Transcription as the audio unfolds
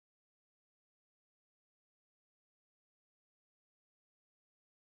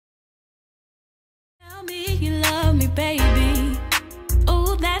me, baby.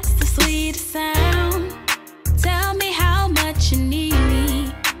 Oh, that's the sweetest sound. Tell me how much you need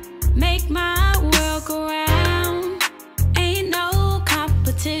me. Make my world go round. Ain't no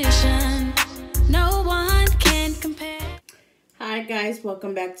competition. No one can compare. Hi guys,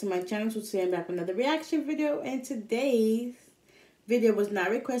 welcome back to my channel. So today I'm back with another reaction video, and today's video was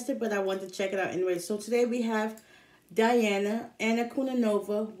not requested, but I wanted to check it out anyway. So today we have Diana,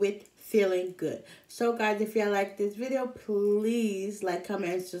 Ankudinova with Feeling Good. So guys, if y'all like this video, please like,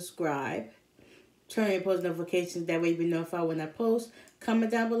 comment, and subscribe. Turn on your post notifications, that way you be notified when I post. Comment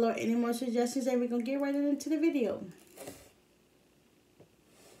down below any more suggestions, and we're gonna get right into the video.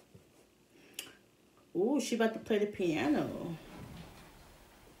 Ooh, she about to play the piano.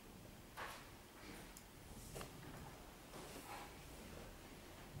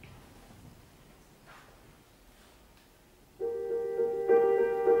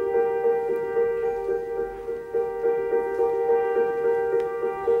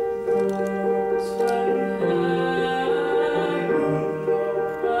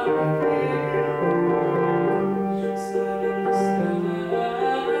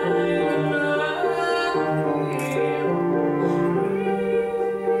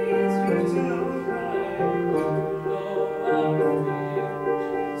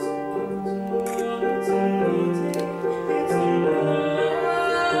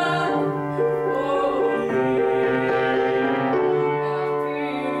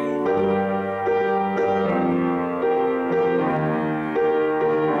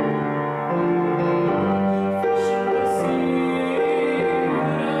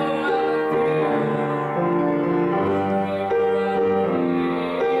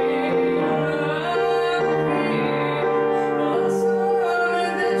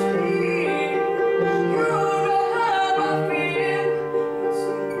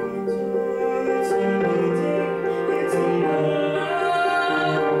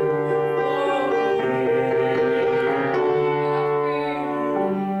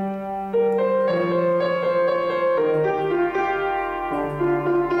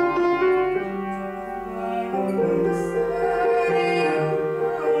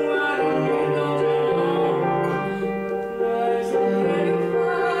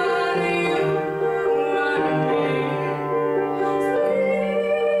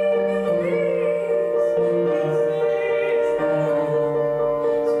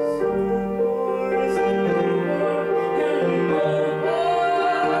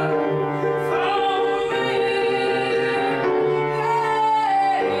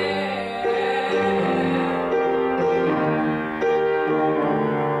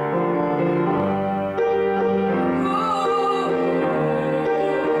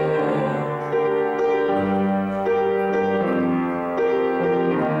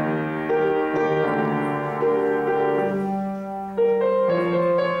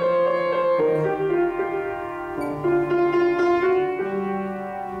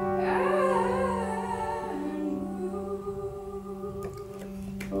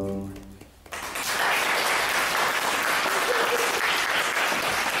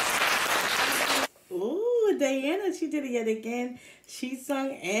 Diana, she did it yet again. She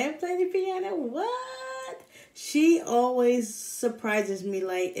sung and played the piano. What? She always surprises me.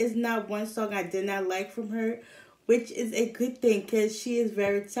 Like, it's not one song I did not like from her, which is a good thing because she is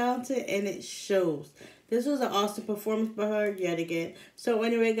very talented and it shows. This was an awesome performance by her yet again. So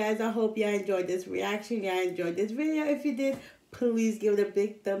anyway, guys, I hope y'all enjoyed this reaction. Y'all enjoyed this video. If you did, please give it a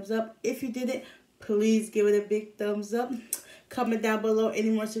big thumbs up. If you didn't, please give it a big thumbs up. Comment down below any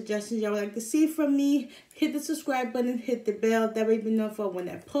more suggestions y'all would like to see from me. Hit the subscribe button, hit the bell, that way you know for when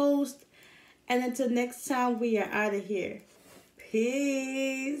I post. And until next time, we are out of here.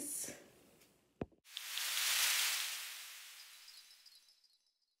 Peace.